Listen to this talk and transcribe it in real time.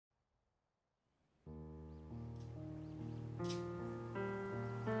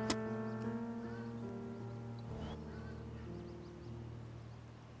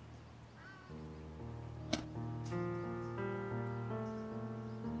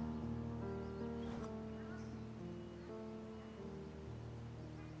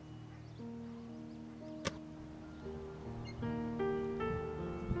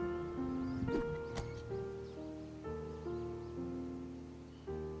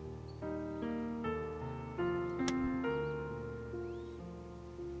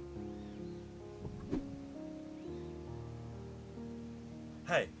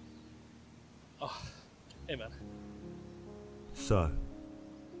Hey, man. So,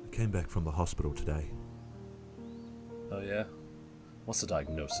 I came back from the hospital today. Oh, yeah? What's the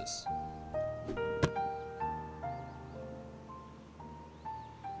diagnosis? The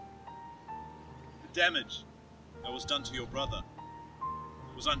damage that was done to your brother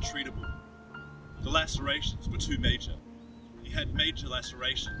was untreatable. The lacerations were too major. He had major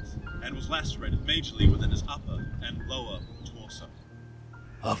lacerations and was lacerated majorly within his upper and lower torso.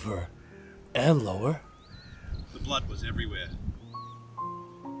 Upper and lower? The blood was everywhere.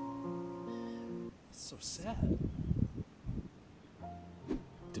 It's so sad.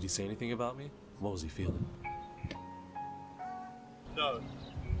 Did he say anything about me? What was he feeling? No,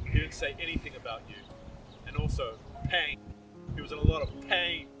 he didn't say anything about you. And also, pain. He was in a lot of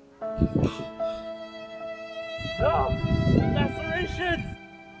pain. No! Lacerations!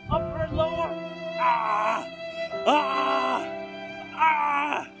 Upper and lower! Ah! Ah! Ah!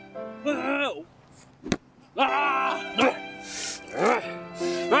 Ah! Ah!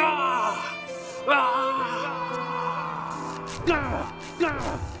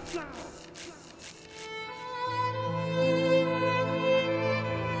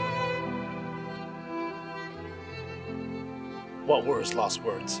 What were his last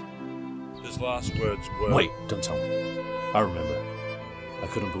words? His last words were... Wait, don't tell me. I remember. I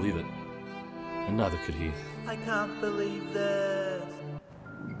couldn't believe it. And neither could he. I can't believe this.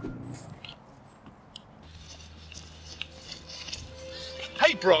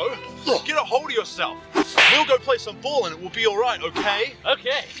 Hey bro, get a hold of yourself. We'll go play some ball and it will be alright, okay?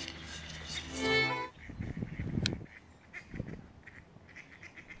 Okay.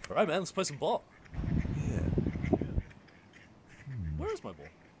 Alright man, let's play some ball. Yeah. Where is my ball?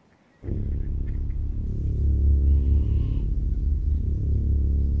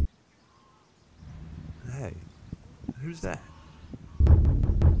 Hey, who's that?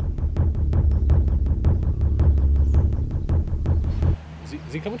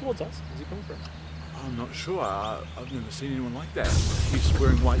 Is he coming towards us? Is he coming for us? I'm not sure. I've never seen anyone like that. He's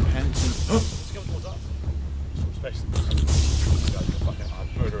wearing white pants and... Is he coming towards us? Especially this guy's got fucking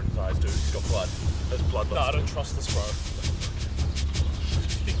murder in his eyes, dude. He's got blood. There's blood. No, I don't trust this, bro. You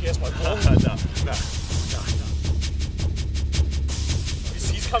think he has my ball? No.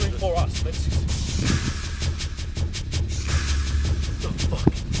 He's coming for us. Let's just...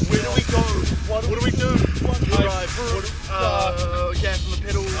 Where do we go? What do we do? Drive. Gas on the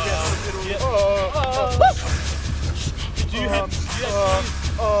pedal, gas on the pedal. Yeah. Do you have...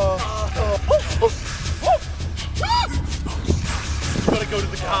 We gotta go to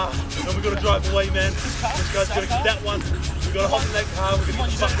the car and we gotta drive away, man. This guy's gonna get that one. We gotta hop in that car, we're gonna get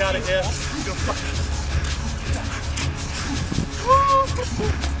the fuck out of here. We're gonna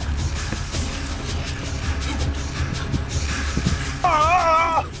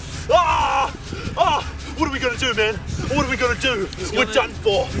what are we gonna do, man? What are we gonna do? We're done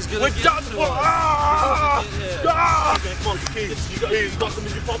for. We're done for. Come on, the keys. Keys, got them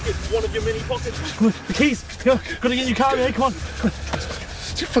in your pocket. One of your mini pockets. The keys! Gotta get in your car, man. Come on.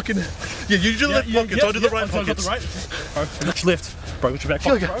 Fucking. Yeah, you do the left pocket. I do the right pocket. I got the right. Bro, got your left. Bro, got your back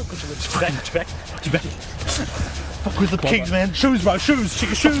pocket, bro. Got your left. Got your back. Got your back. Fuck with the keys, man. Shoes, bro. Shoes. Check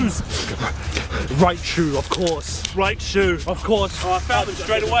your shoes. Right shoe, of course. Right shoe. Of course. Oh, I found them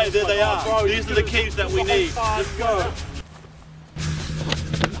straight away. There they are. Bro, these are the keys that we need. Let's go.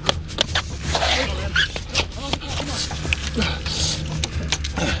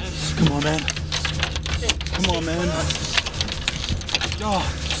 Come on, man. Come on, man.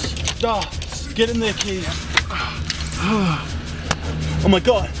 Get in there, keys. Oh my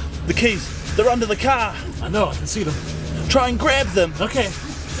god, the keys. They're under the car. I know, I can see them. Try and grab them. Okay.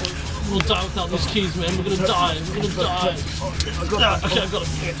 We'll die without these keys, man. We're gonna die. We're gonna die. Okay, I've got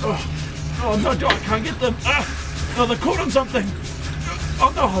them. Oh no, I can't get them. Oh, they're caught on something.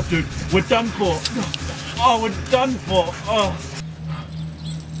 Oh no, dude, we're done for. Oh, we're done for. Oh.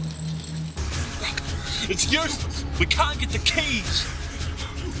 It's useless. We can't get the keys.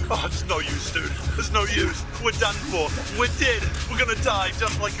 Oh, it's no use, dude. There's no use. We're done for. We're dead. We're gonna die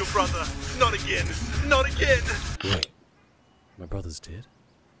just like your brother. Not again. Not again. Wait. My brother's dead?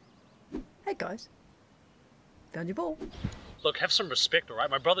 Hey guys, found your ball. Look, have some respect, alright?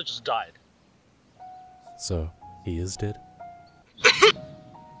 My brother just died. So, he is dead?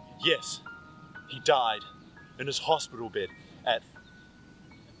 Yes. He died in his hospital bed at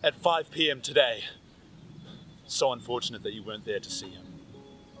 5 p.m. today. So unfortunate that you weren't there to see him.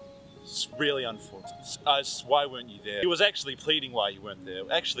 It's really unfortunate. Why weren't you there? He was actually pleading why you weren't there.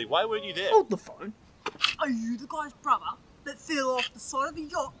 Actually, why weren't you there? Hold the phone. Are you the guy's brother that fell off the side of a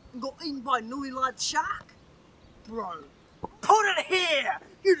yacht and got eaten by a newly large shark? Bro, Put it here!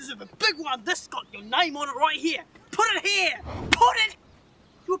 You deserve a big one. This got your name on it right here. Put it here! Put it!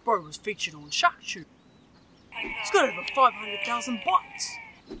 Your bro was featured on SharkTube. He's got over 500,000 bites.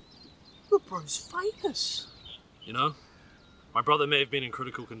 Your bro's famous. You know, my brother may have been in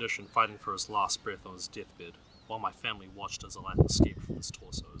critical condition fighting for his last breath on his deathbed, while my family watched as Alan escaped from his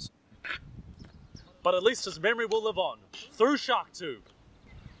torsos. But at least his memory will live on, through SharkTube.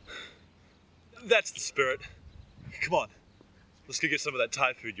 That's the spirit. Come on, let's go get some of that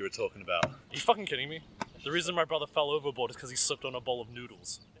Thai food you were talking about. Are you fucking kidding me? The reason my brother fell overboard is because he slipped on a bowl of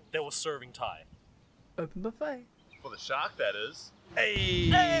noodles. They were serving Thai. Open buffet. For the shark, that is. Hey!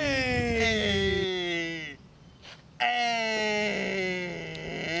 Hey! Hey!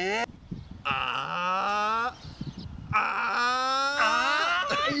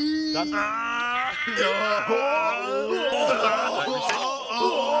 Done? No!